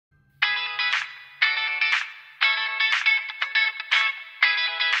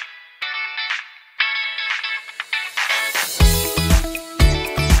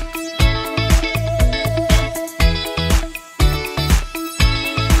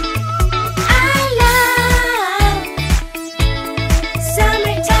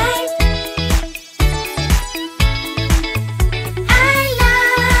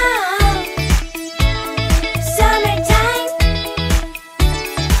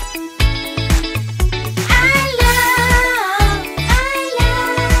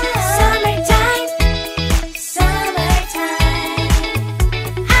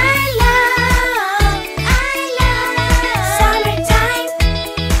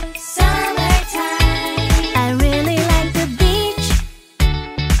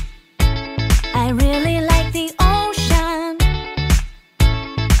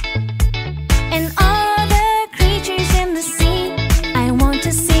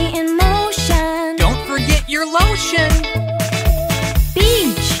lotion.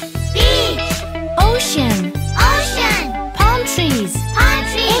 Beach. Beach. Ocean. Ocean. Palm trees. Palm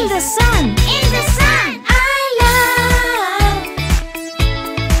trees. In the sun. In the sun. I love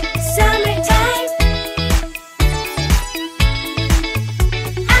summertime.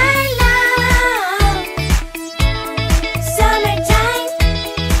 I love summertime.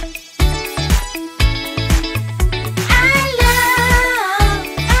 I love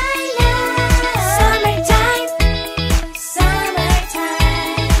summertime. Summertime.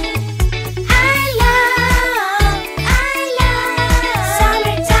 I love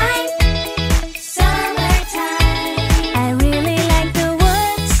summertime. Summertime. I really like the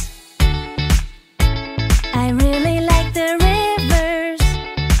woods. I really like the rivers.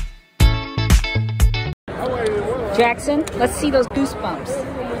 Jackson, let's see those goosebumps.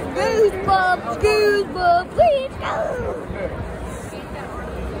 Goosebumps, goosebumps, please go.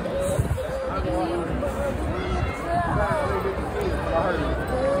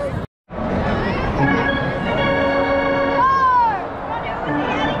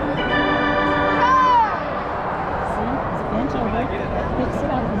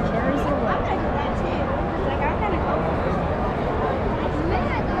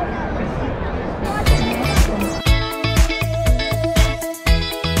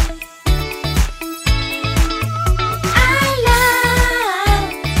 I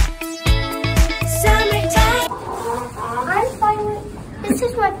love summertime. This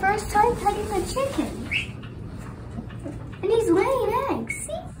is my first time petting a chicken. And he's laying eggs.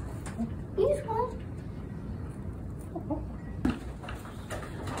 See? He's one.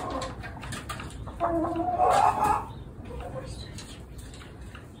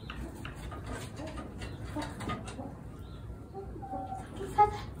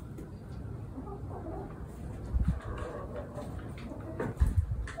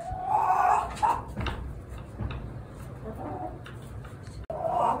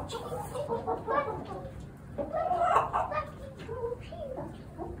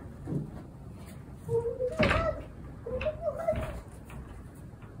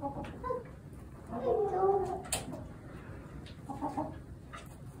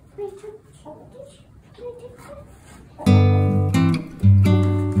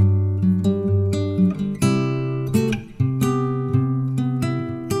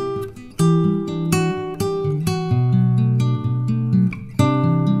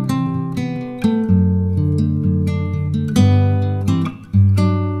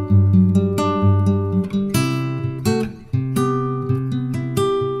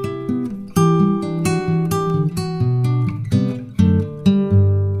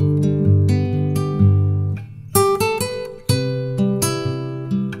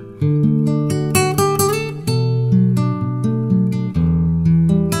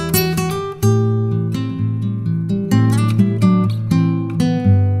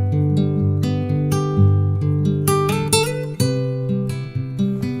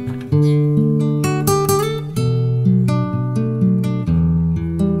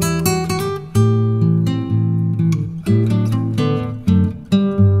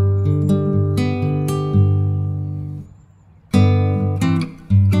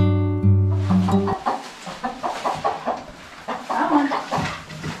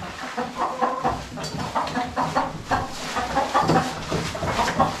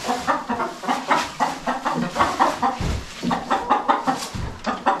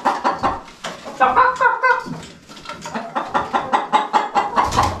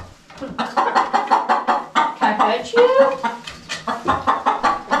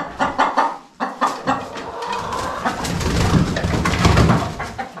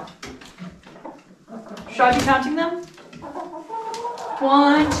 Should I be counting them?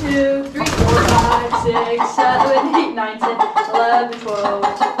 1, 2, 3, 4, 5, 6, 7, 8, 9, 10, 11, 12,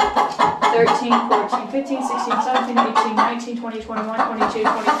 13, 14, 15, 16, 17, 18, 19, 20, 21, 22,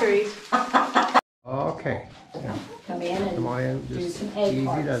 23. Okay. Yeah. Come in and Come on in. do Just some egg easy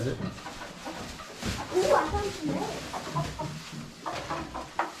parts. does it. Ooh, I found some eggs.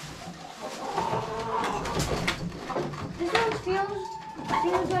 This one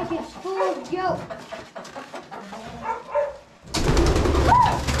feels like it's full of yolk.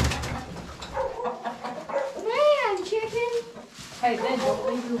 Man, chicken. Hey, Ben, don't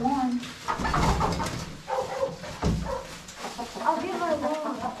leave your one. I'll give her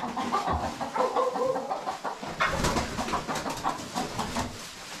one.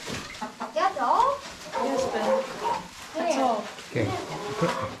 That's all? Yes, Ben. That's all. Okay.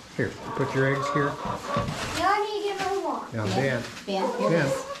 Here, put your eggs here. Now I need to give her one. Now, Ben. Ben, here it Ben.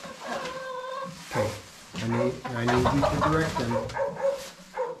 is. Okay. I need you to direct them.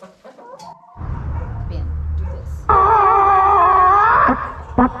 Ben, do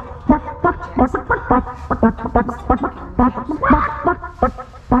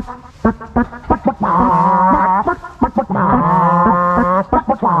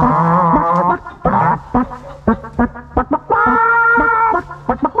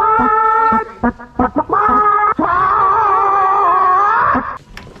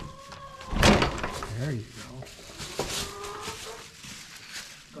There you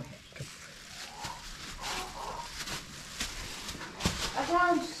go. I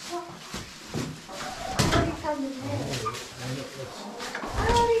found some. I already found the egg.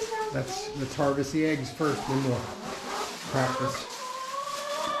 Let's harvest the eggs first, then we'll practice.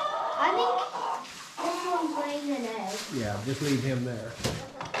 I think this one's laying an egg. Yeah, just leave him there.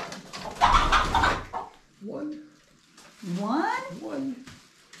 One. One?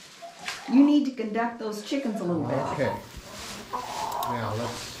 You need to conduct those chickens a little bit. Okay. Now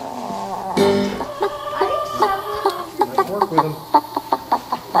let's work with them.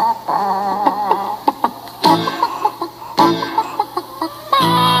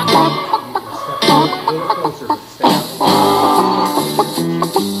 Step a little closer, but stay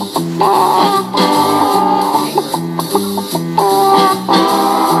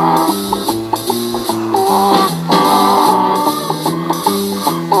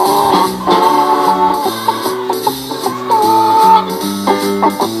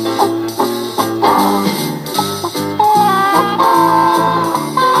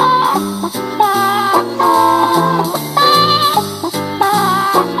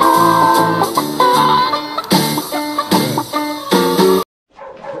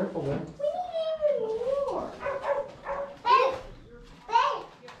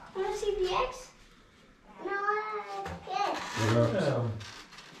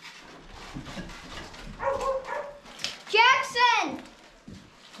Jackson!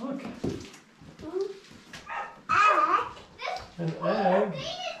 Look, Egg. an egg.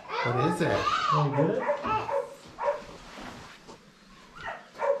 What is that? Want to get it?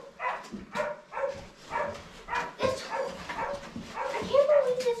 I can't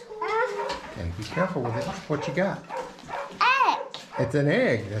believe this whole Okay, be careful with it. What you got? egg. It's an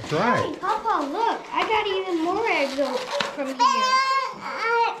egg. That's right. Hey, Papa, look. I got even more eggs from here.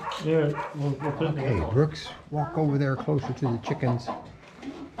 Yeah, we'll put it Okay, in. Brooks, walk over there closer to the chickens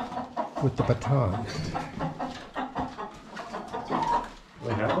with the baton.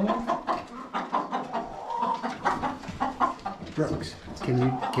 We have one? Brooks, can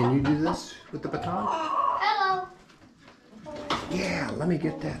you do this with the baton? Hello. Yeah, let me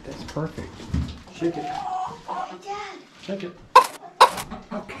get that. That's perfect. Shake it. Hey, Dad. Shake it.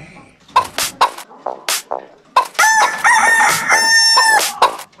 Okay.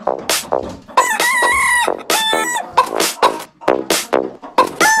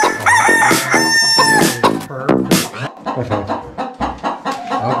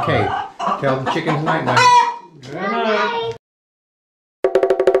 Okay, tell the chickens night night. Good night.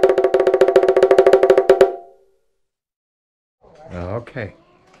 Okay.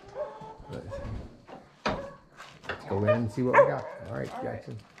 Let's go in and see what we got. All right,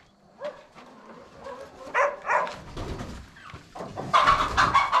 Jackson.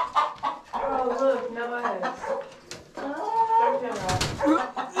 Oh, look, no eggs.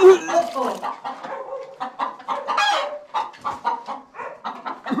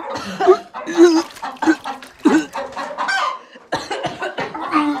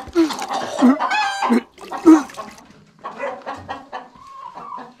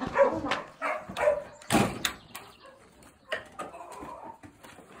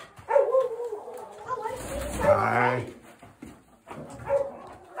 Bye.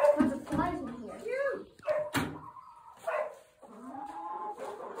 There's a flies in here.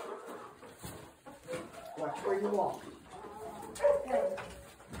 Watch where you walk.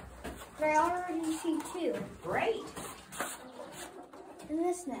 But I already see two Great. in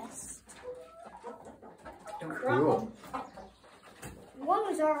this nest. Don't crumble. Cool. One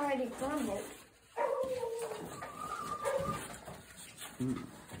was already crumbled.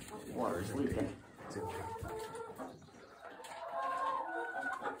 Water's leaking.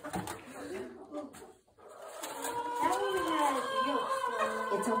 That one has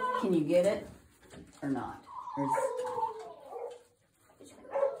yolks. It's okay. Can you get it or not? Or is-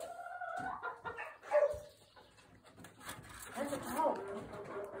 That's a cow.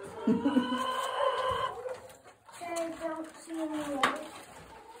 I don't see any yolks.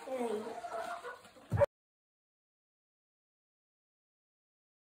 Hey.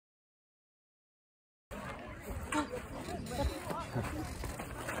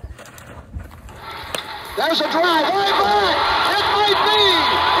 There's a drive way back. It might be.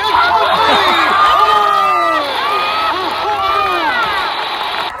 It could be. Oh! A home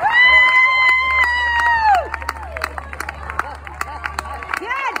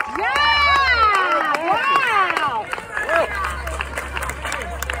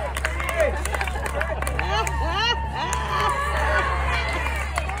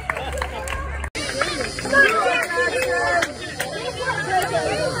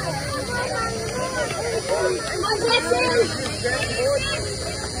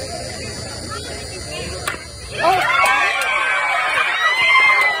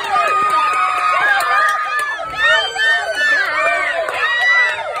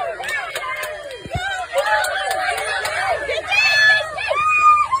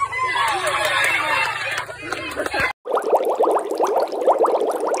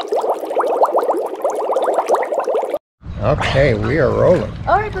Okay, we are rolling.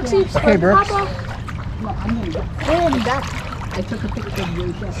 All right, Brooksy. Okay, Brooks. I took a picture of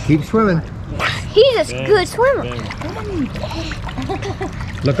you just. Keep swimming. He's a good swimmer.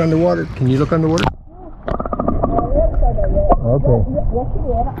 Look underwater. Can you look underwater? Okay. Yes, you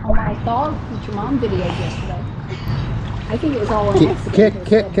did. I saw your mom video yesterday. I think it was all in Mexico.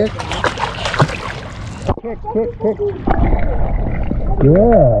 Kick. Good.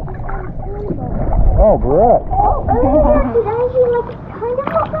 Oh, Brooke.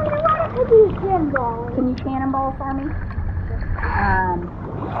 Can you cannonball for me?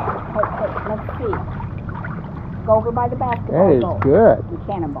 Let's see. Go over by the basketball That is goal. good. You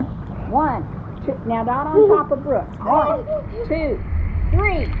cannonball. 1, 2. Now not on top of Brooke. 1, 2,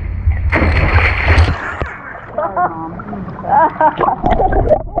 3. Sorry, Mom.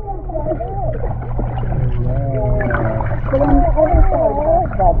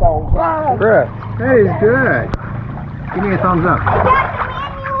 Brooke, that is good. Give me a thumbs up.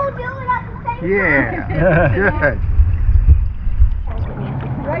 Yeah. Good.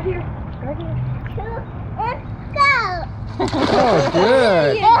 Right here. Let's go. Oh,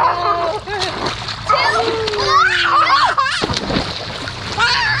 good.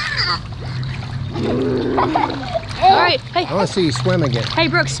 All right. Hey, I want to see you swim again. hey,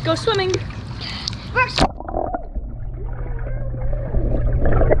 Brooks, go swimming.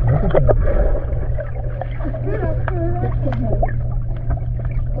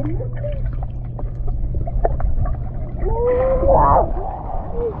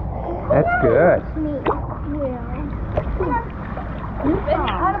 That's good.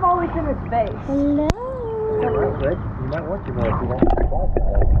 Kind of always in his face. Hello. You might want to know if you want.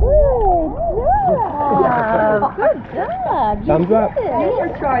 Good job. Thumbs up. You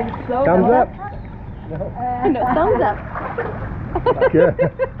were trying so Thumbs up. No, thumbs up. Good.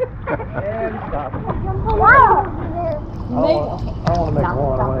 And stop. Wow. I want to make one. I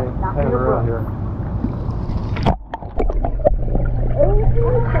want to hang around here.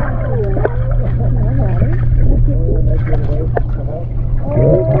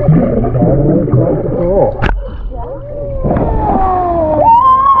 Cool.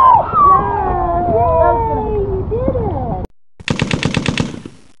 You did it.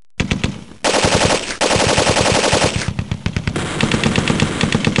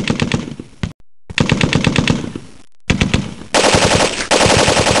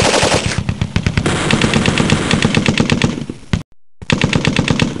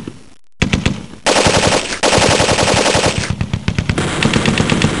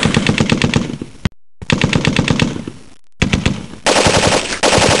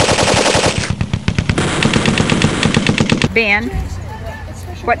 Ben,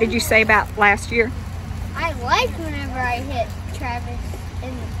 what did you say about last year? I liked whenever I hit Travis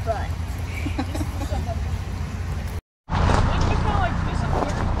in the butt.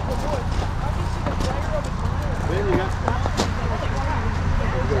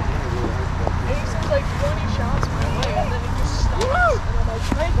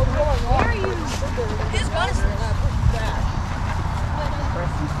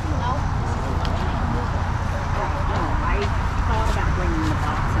 I thought about bringing the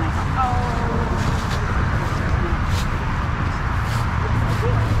box and I thought,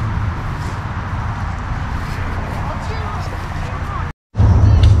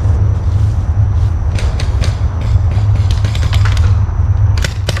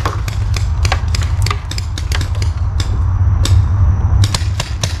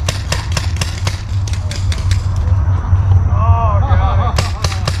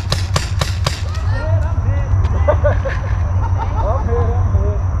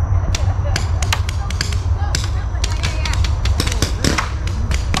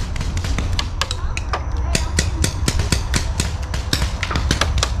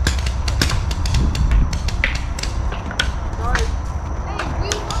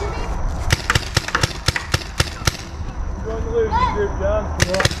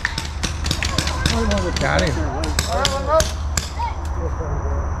 Got him.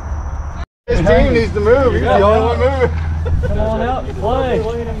 His team needs to move. He's the only one moving. Come on out and play.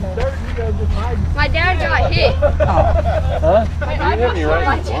 My dad got hit. Huh? You hit me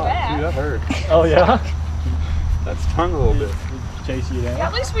right in the Dude, that hurt. Oh, yeah? That stung a little bit. Chase you down.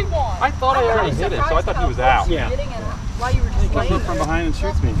 At least we won. I thought I already hit it, so I thought he was out. Yeah. He comes up from behind and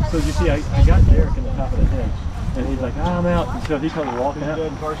shoots me. So you see, I got Derek in the top of the head. And he's like, I'm out. And so he comes walking out.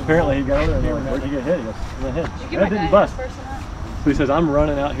 Apparently he got over there and I'm like, where'd you get hit? He goes, in the head. That didn't bust. So he says, I'm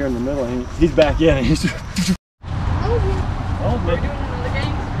running out here in the middle. And he's back in. And he's just... Oh, We're doing another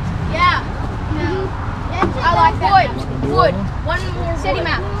game? yeah. No. I like that. Wood. One more city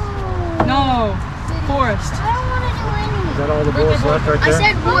map. No. Forest. I don't want to do any. Is that all the bullets left right I there?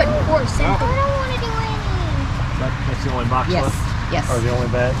 said wood. Forest. I don't want to do any. That's the only box Yes. left? Yes. Or the only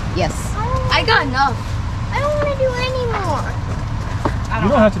bag? Yes. I got enough. I don't want to do any more. You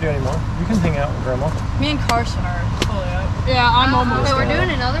don't have to do any more. You can hang out with Grandma. Me and Carson are totally up. Yeah, I'm almost. Wait, we're doing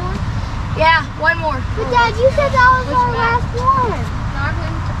another one? Yeah, one more. But Dad, you said that was our last one.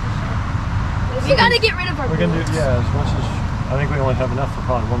 We gotta get rid of our We can do, yeah, as much as, I think we only have enough for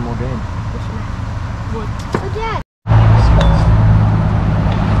probably one more game. But Dad.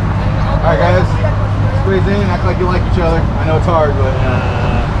 Alright guys, squeeze in, act like you like each other. I know it's hard, but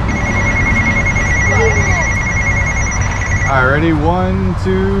alright, ready? 1,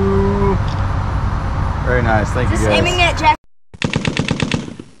 2. Very nice, thank you guys. Aiming at Jack.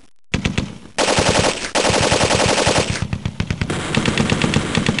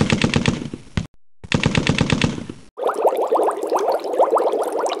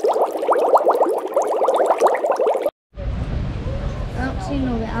 I don't see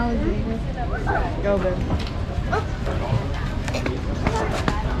no alligator. Go, babe.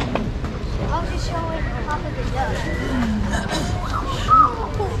 I'll just show it on top of the duck.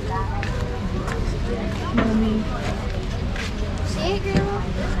 See it, Grandma?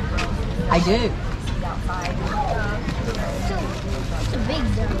 I do. It's a big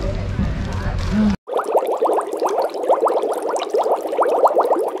duck.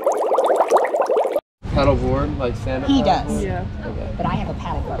 Paddleboard, like stand up? He does. Yeah. Okay. But I have a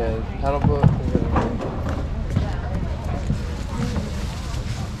paddleboard. Okay, paddleboard.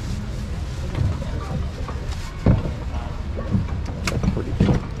 That's pretty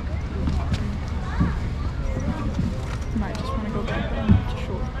cool. Might just want to go back down to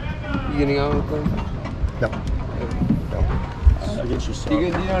shore. You getting on with them? Yep. I get you some. Do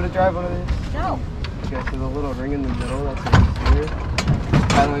you know how to drive one of these? No. Okay, so the little ring in the middle, that's what you steer.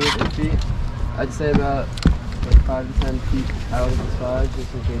 Paddling with your feet. I'd say about like 5 to 10 feet out of the side,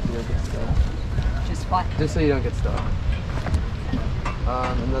 just in case you don't get stuck. Just what? Just so you don't get stuck.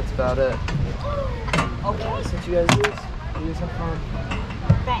 And that's about it. Okay. That's what you guys use. You guys have fun.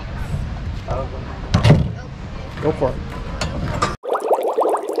 Thanks. Go for it.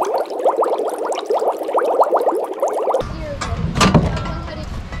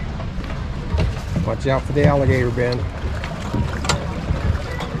 Watch out for the alligator, Ben.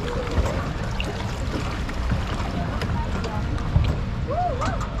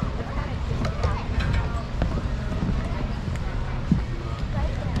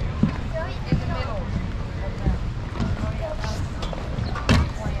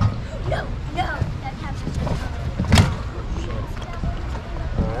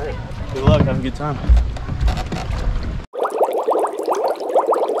 Alright. Good luck. Have a good time.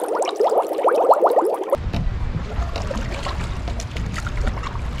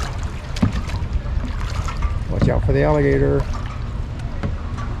 Watch out for the alligator.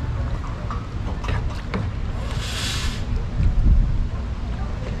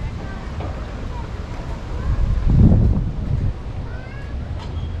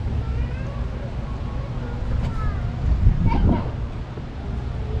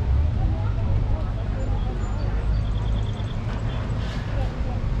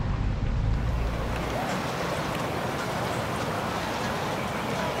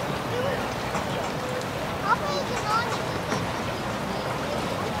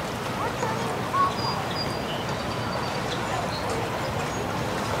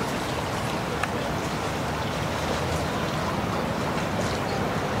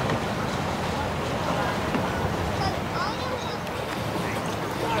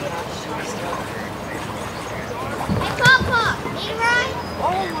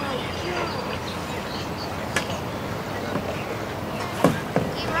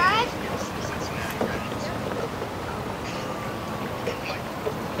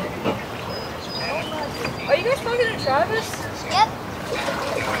 Are you guys talking to Travis? Yep.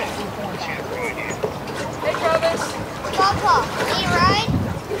 Hey, Travis. Papa, can you ride?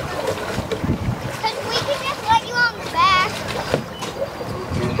 Because we can just let you on the back.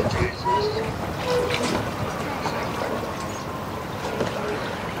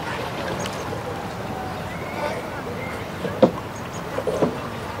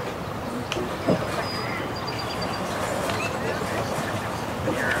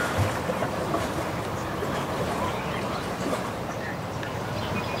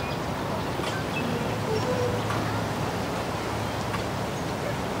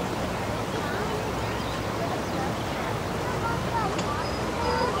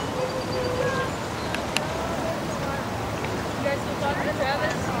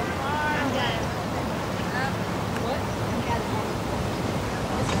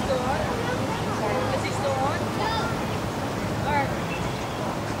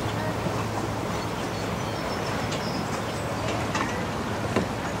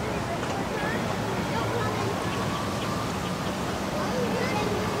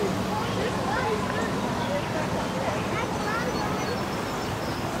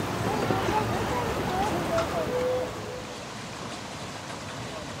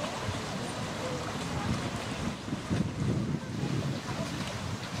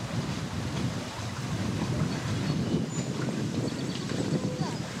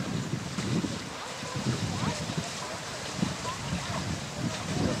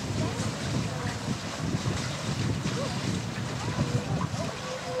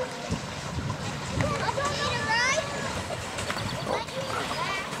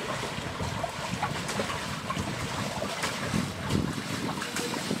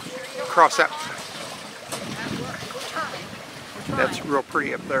 across that. That's real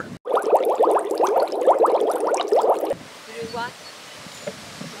pretty up there.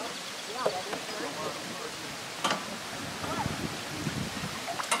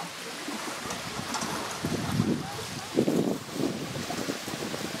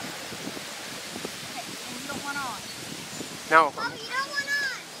 No. Mom, you don't want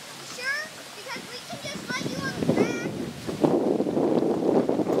on. Sure? Because we can just let you on the back.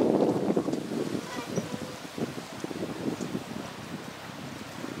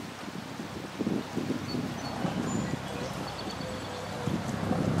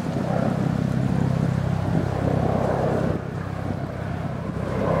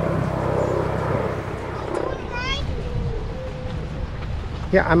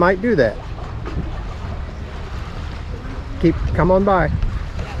 Yeah, I might do that. Come on by.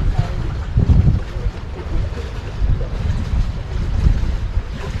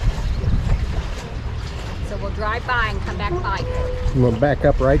 So we'll drive by and come back by. I'm gonna back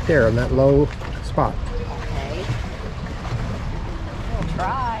up right there in that low spot. Okay. We'll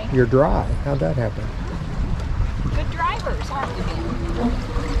try. You're dry. How'd that happen? Good drivers, aren't we,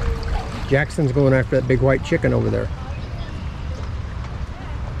 Ben? Jackson's going after that big white chicken over there.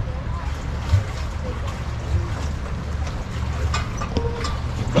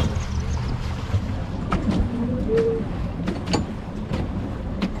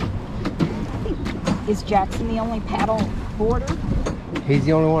 Is Jackson the only paddle boarder? He's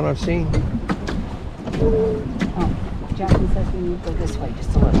the only one I've seen. Oh, Jackson says we need to go this way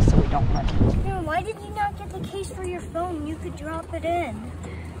just a little so we don't run into. No, why did you not get the case for your phone? You could drop it in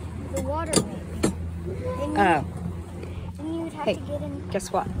the water, maybe. Then you would have Hey, to get in.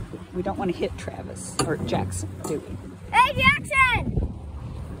 guess what? We don't want to hit Travis or Jackson, do we? Hey, Jackson!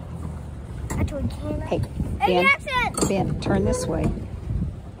 I told you. Hey, Hey, Ben, Jackson! Ben, turn this way.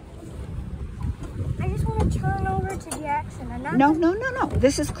 I just want to turn over to Jackson. I'm not. No, no, no, no.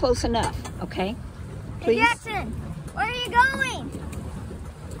 This is close enough, okay? Hey, Please. Jackson, where are you going?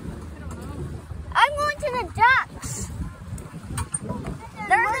 I'm going to the ducks.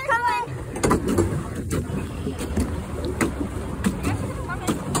 They're coming.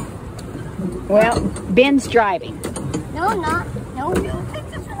 Well, Ben's driving. No, I'm not. No.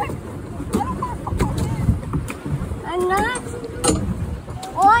 I'm not.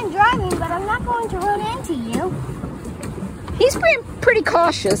 Well, I'm driving, but I'm not going to run into you. He's being pretty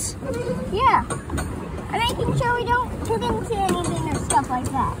cautious. Yeah. I'm making sure we don't hit into anything or stuff like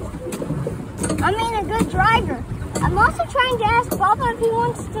that. I'm being a good driver. I'm also trying to ask Papa if he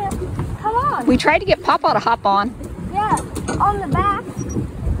wants to come on. We tried to get Papa to hop on. Yeah, on the back.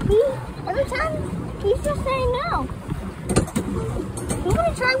 Every time, he's just saying no. I'm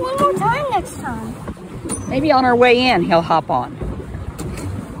going to try one more time next time. Maybe on our way in, he'll hop on.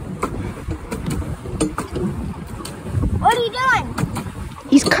 What are you doing?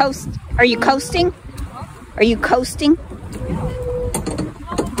 He's Are you coasting? Are you coasting?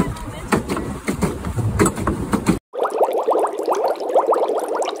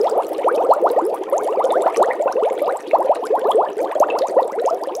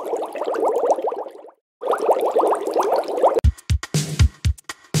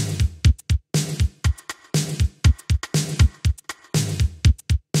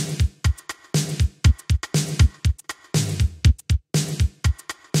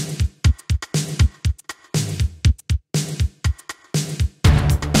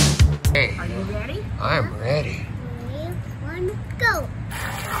 Hey, Are you ready? I'm ready. 3, 1, go.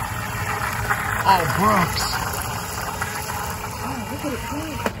 Oh, Brooks.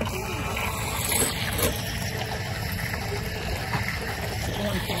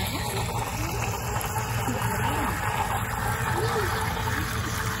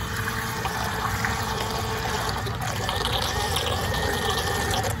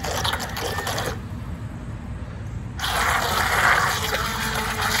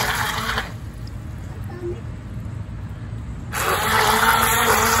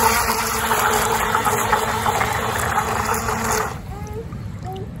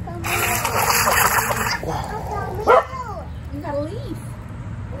 You gotta leave.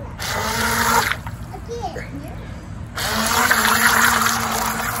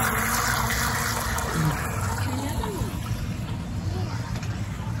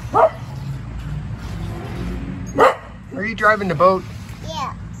 Are you driving the boat?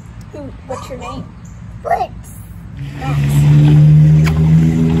 Yeah. What's your name? Fritz.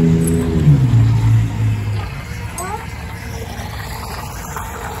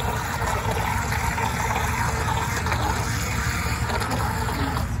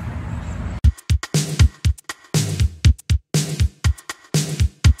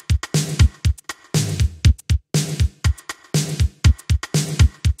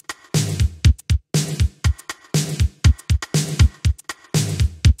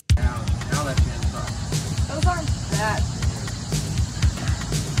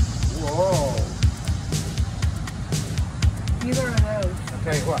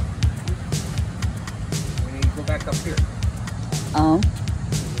 Tell you what. We need to go back up here. Oh.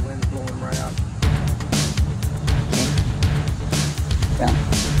 The wind's blowing right out. Well,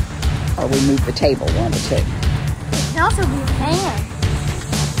 or we move the table, one of the two. It can also be a fan.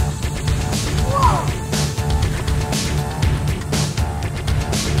 Whoa!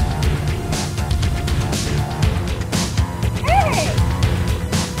 Hey!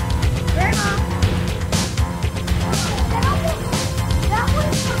 Grandma! That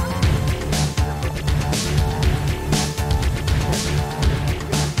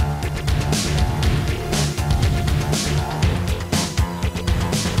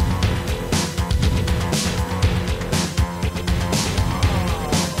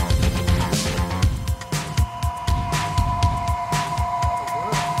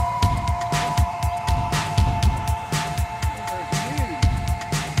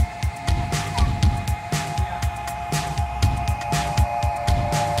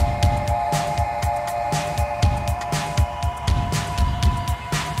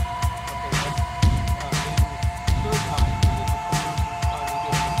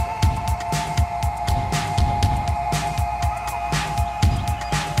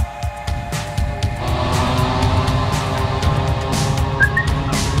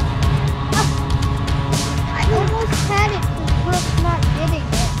was fun.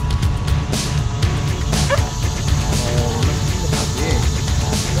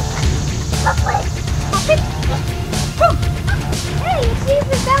 Hey, you see if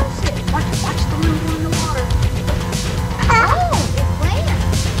it bounces. Watch the little one in the water. Oh, it's land.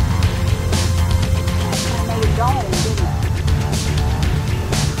 I made it go, didn't it?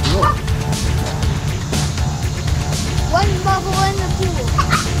 One bubble in the pool.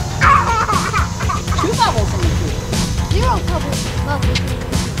 2 bubbles in the pool. 0 bubbles in the pool.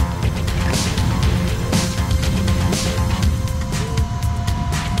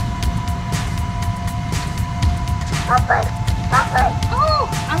 Oh,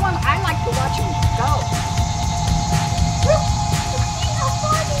 I like to watch him go. Look, see how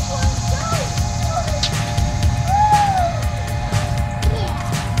far these ones go.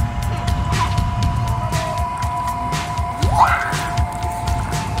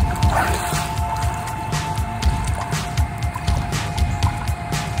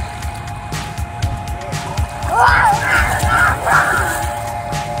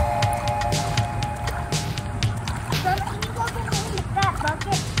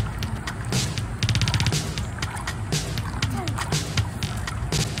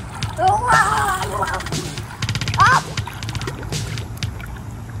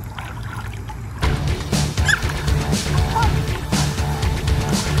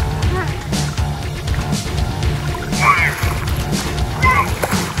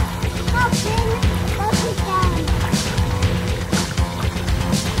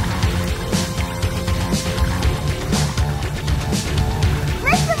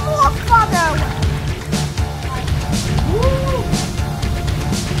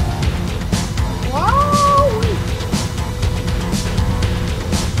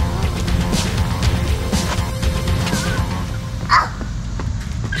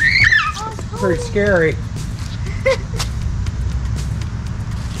 Pretty scary.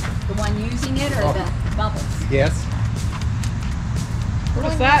 The one using it or the bubbles? Yes. What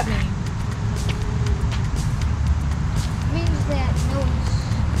does that mean? Means that noise.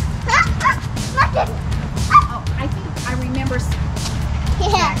 Oh, I think I remember.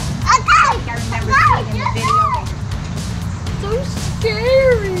 Yeah. I think I remember seeing in the video. So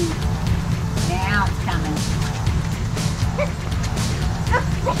scary. Now it's coming.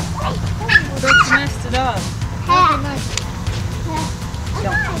 Brooks messed it up.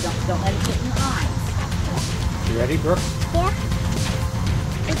 Don't let it get in your eyes. You ready, Brooke? Yeah.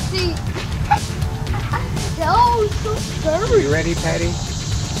 Let's see. Oh, so scary. You ready, Patty?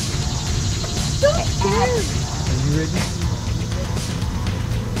 So scary. Are you ready?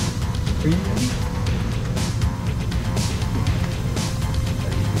 Are you ready?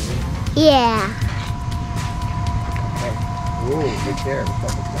 Yeah. Okay. Whoa, right there.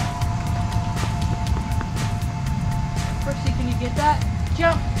 Brooksy, can you get that?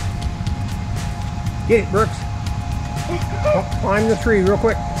 Jump. Get it, Brooks. Climb the tree real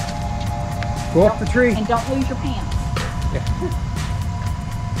quick. Go up the tree. And don't lose your pants. Yeah.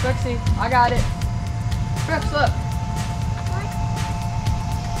 Brooksy, I got it. Brooks, look.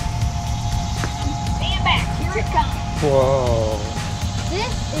 Stand back. Here it comes. Whoa.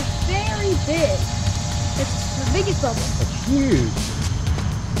 This is very big. It's the biggest bubble. That's huge.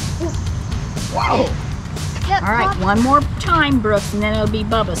 Whoa. Yep, All right, one more time, Brooks, and then it'll be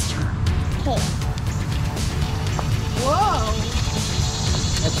Bubba's turn. Okay. Whoa.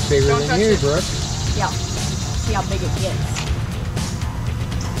 That's bigger than you, Brooke. Yeah. See how big it gets.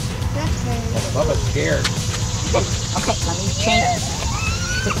 Bubba's scared. Okay, let me change.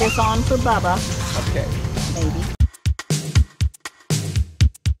 Put this on for Bubba. Okay. Baby.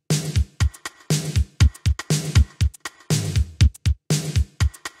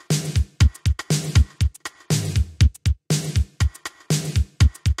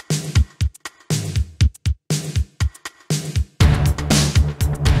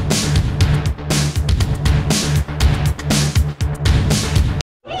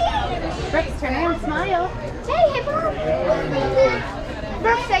 Turn around, smile. Hey, Hippo.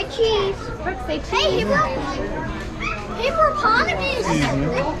 Brooke, say cheese. Brooke, say cheese. Hey, Hippo. Hippopotamus.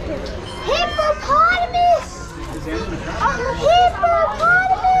 Hippopotamus.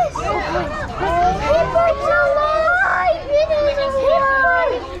 Hippopotamus. Hippo's alive. It is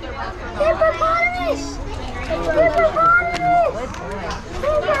alive. Hippopotamus. Hippopotamus.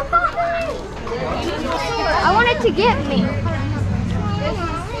 Hippopotamus. I want it to get me.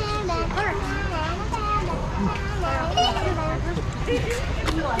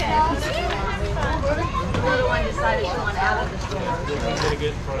 The little one decided she wanted out of the store.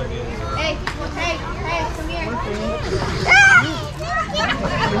 Hey, come here.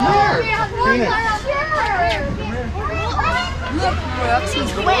 Look, Brooks,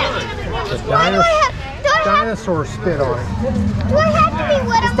 he's wet. The dinosaur spit on it. Do I have to be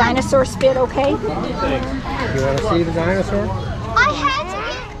wet? Is dinosaur spit okay? You want to see the dinosaur? I had to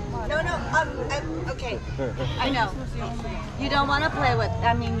get. No, okay. I know. You don't want to play with,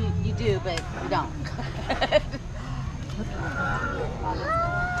 I mean, you do, but you don't.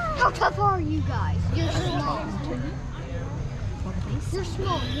 How tough are you guys? You're small. You're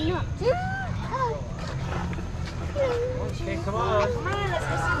small. You're not. Okay, come on. Come on, let's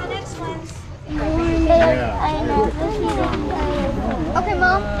go see the next ones. Okay,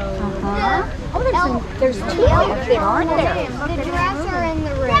 Mom. Oh, there's two up there, aren't there? The giraffes are in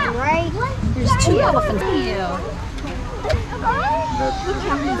the ring, right? There's two elephants.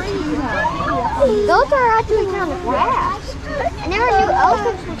 Those are actually kind of fast. I never knew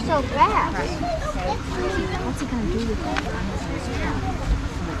elephants were so fast. What's he going to do with that? What's he doing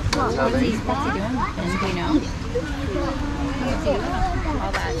with them? Do you know?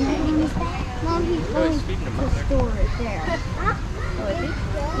 All that. Mom, he's going to the store right there. Oh, is he?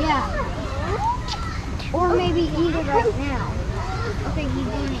 Yeah. Or maybe eat it right now. Okay, he's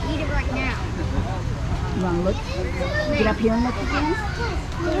going to eat it right now. You want to look? Get up here and look again?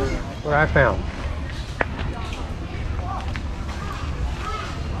 What I found.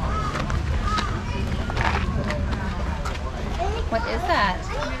 What is that?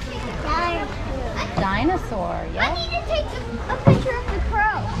 Dinosaur, yeah. I need to take a picture of the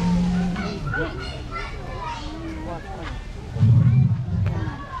crow.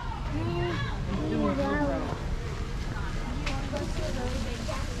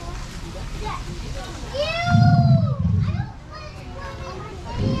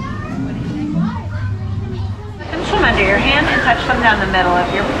 Swim under your hand and touch them down the middle of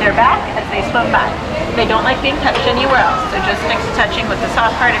their back as they swim by. They don't like being touched anywhere else, so just next to touching with the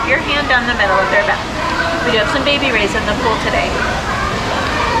soft part of your hand down the middle of their back. We do have some baby rays in the pool today.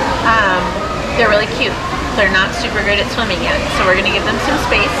 They're really cute. They're not super good at swimming yet, so we're going to give them some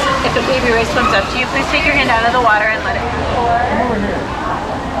space. If a baby ray swims up to you, please take your hand out of the water and let it pour.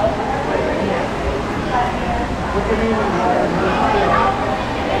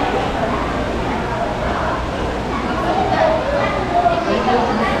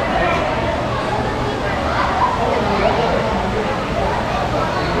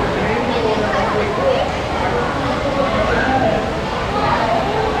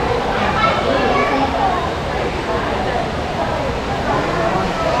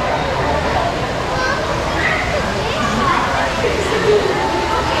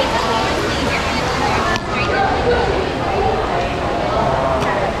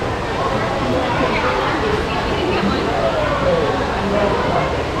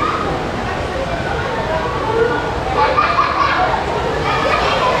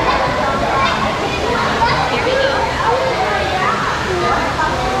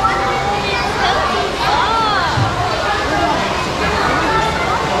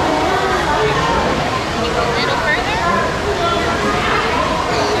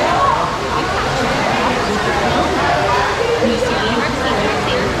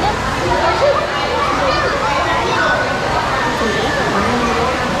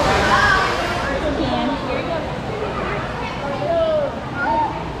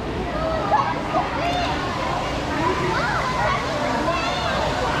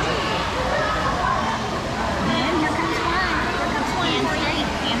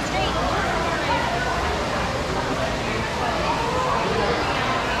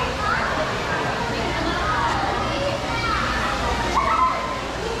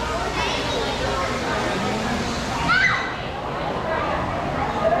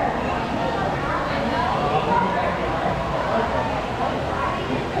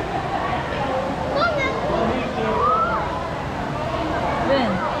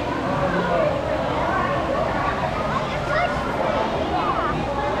 Ben.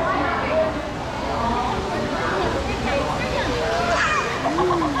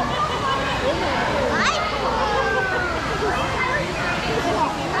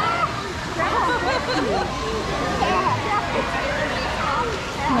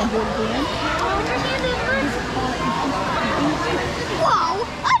 Whoa!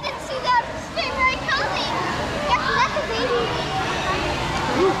 I didn't see that stingray coming. Yeah, that's a baby.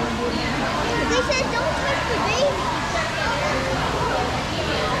 They said don't touch the baby.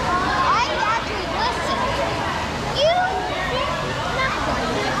 I actually listened. You not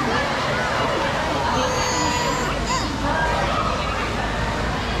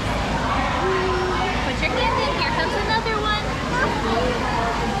Put your hand in. Here comes another one.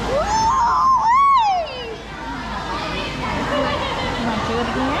 Do it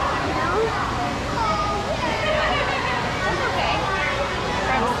again? That's okay.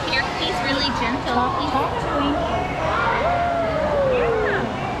 Here, he's really gentle. Talk to him.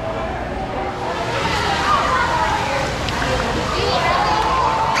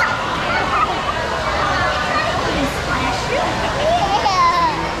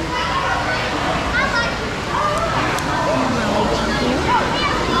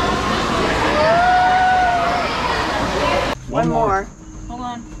 One more. Hold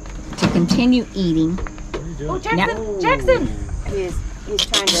on. To continue eating. Oh, Jackson! Jackson! He's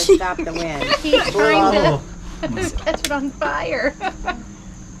trying to stop the wind. He's trying to catch it on fire.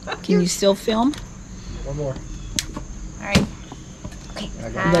 Can you still film? One more. All right.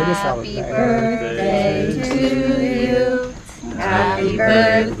 Happy birthday to you. Happy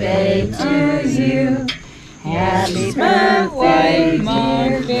birthday to you. Happy birthday,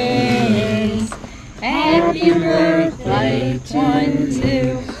 Marcus. Happy birthday to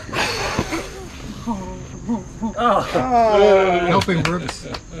you. Helping Brooks.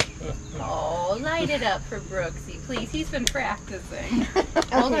 Oh, light it up for Brooksy, please. He's been practicing.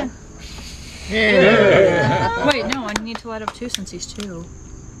 Hold on. Yeah. Wait, no, I need to light up too since he's 2.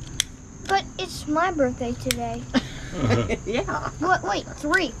 But it's my birthday today. Yeah. What? Wait,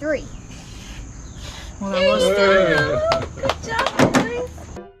 three. Well, that was 3. Good job, boys.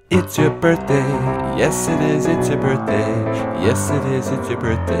 It's your birthday, yes it is, it's your birthday. Yes it is, it's your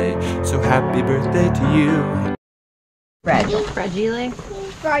birthday. So happy birthday to you. Fragile.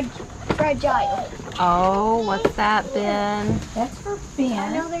 Fragile. Oh, what's that, Ben? That's for Ben.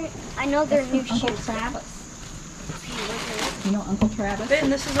 I know they're new Uncle shoes. Travis. You know Uncle Travis? Ben,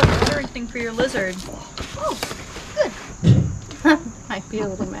 this is a watering thing for your lizard. Oh, good. Might be a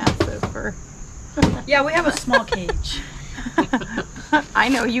little massive for... Yeah, we have a small cage. I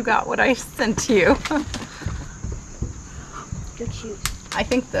know you got what I sent you. Good shoes. I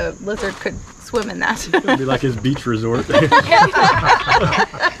think the lizard could swim in that. It's gonna be like his beach resort. Maybe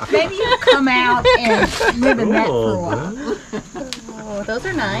you'll come out and live in that for a while. Oh, those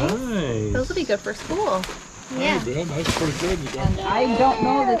are nice. Nice. Those will be good for school. Yeah. That's pretty good. You got I don't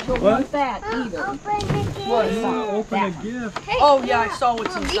know that you'll What? want that either. What? Open a gift. Hey, Oh, yeah, I saw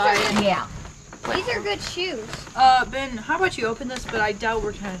what's these inside. are, Yeah, these are good shoes. Ben, how about you open this? But I doubt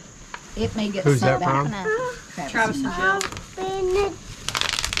we're gonna. it may get Who's sent that back. from? Travis and Jill.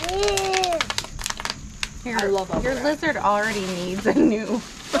 Your, your lizard already needs a new.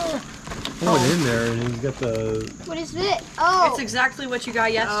 Pour it in there, and he's got the. What is it? Oh, It's exactly what you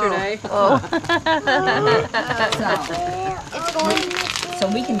got yesterday. Oh. it's going. So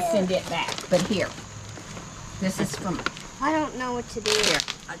we can send it back. But here, this is from, I don't know what to do. here,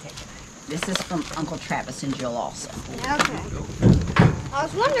 I'll take it. This is from Uncle Travis and Jill also. Okay. I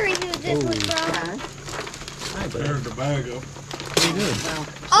was wondering who this was from. There's the bag up.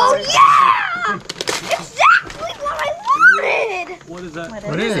 Oh yeah! Exactly what I wanted. What is that?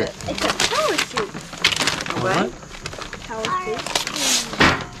 What is it? It's a power suit. What? Power suit.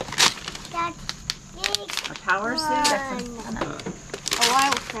 A power suit? That's A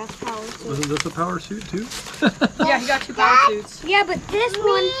Wildcraft power suit. Wasn't this a power suit too? Yeah, he got 2 power suits. Yeah, but this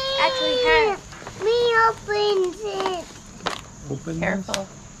one actually has. Me opens it. Open. careful.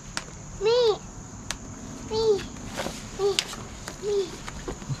 Me.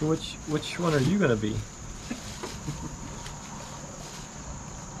 So which one are you gonna be?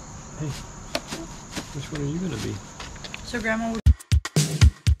 Hey, which one are you gonna be? So, Grandma,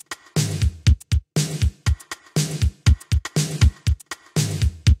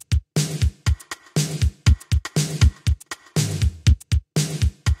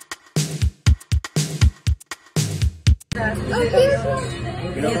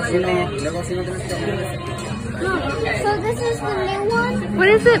 So this is the new one? What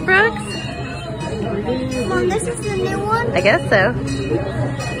is it, Brooks? Mom, this is the new one? I guess so.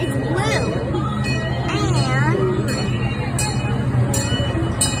 It's blue.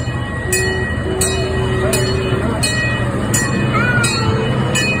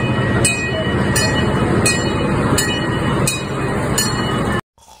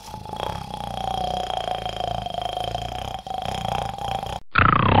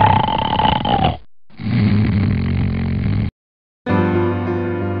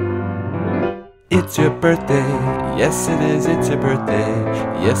 It's your birthday, yes it is, it's your birthday.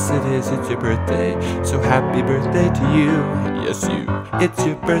 Yes it is, it's your birthday. So happy birthday to you, yes you. It's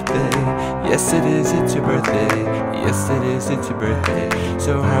your birthday, yes it is, it's your birthday. Yes it is, it's your birthday.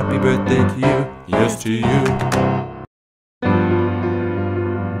 So happy birthday to you, yes to you.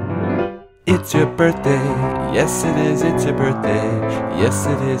 It's your birthday, yes it is, it's your birthday. Yes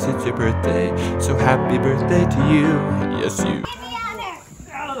it is, it's your birthday. So happy birthday to you, yes you.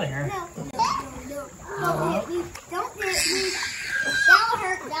 Out of there. Don't hit me. That'll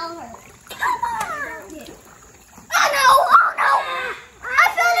hurt. That'll hurt.